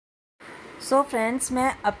So friends,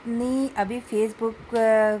 मैं अपनी अभी फेसबुक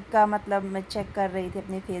का मतलब मैं चेक कर रही थी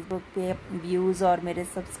अपने फेसबुक पे व्यूज़ और मेरे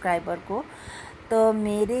सब्सक्राइबर को। तो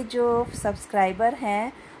मेरे जो सब्सक्राइबर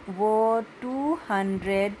हैं वो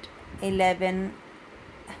 211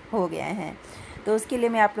 हो गए हैं। तो उसके लिए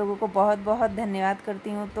मैं आप लोगों को बहुत बहुत धन्यवाद करती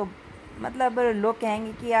हूँ। तो मतलब लोग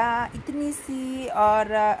कहेंगे कि इतनी सी,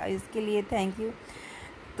 और इसके लिए थैंक यू।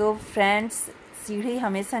 तो फ्रेंड्स, सीढ़ी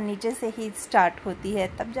हमेशा नीचे से ही स्टार्ट होती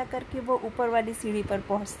है, तब जा कर के वो ऊपर वाली सीढ़ी पर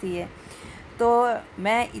पहुंचती है। तो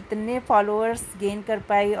मैं इतने फॉलोअर्स गेन कर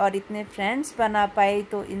पाई और इतने फ्रेंड्स बना पाई,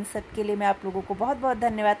 तो इन सब के लिए मैं आप लोगों को बहुत बहुत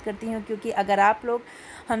धन्यवाद करती हूँ, क्योंकि अगर आप लोग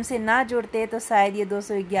हमसे ना जुड़ते तो शायद ये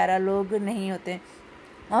 211 लोग नहीं होते।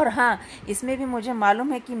 और हाँ, इसमें भी मुझे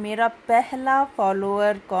मालूम है कि मेरा पहला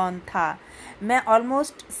फॉलोअर कौन था। मैं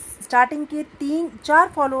ऑलमोस्ट स्टार्टिंग के 3-4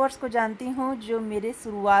 फॉलोअर्स को जानती हूँ जो मेरे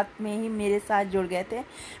शुरुआत में ही मेरे साथ जुड़ गए थे,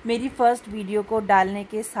 मेरी फर्स्ट वीडियो को डालने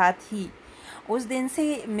के साथ ही। उस दिन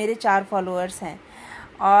से मेरे 4 फॉलोअर्स हैं,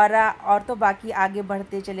 और तो बाकी आगे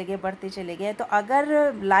बढ़ते चले गए। तो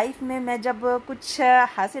अगर लाइफ में मैं जब कुछ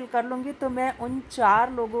हासिल कर लूँगी तो मैं उन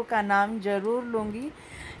 4 लोगों का नाम ज़रूर लूँगी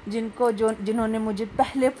जिन्होंने मुझे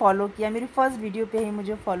पहले फॉलो किया, मेरी फर्स्ट वीडियो पे ही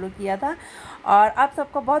मुझे फॉलो किया था। और आप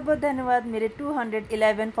सबको बहुत बहुत धन्यवाद मेरे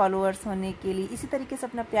 211 फॉलोअर्स होने के लिए। इसी तरीके से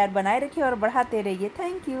अपना प्यार बनाए रखिए और बढ़ाते रहिए।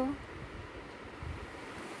 Thank you.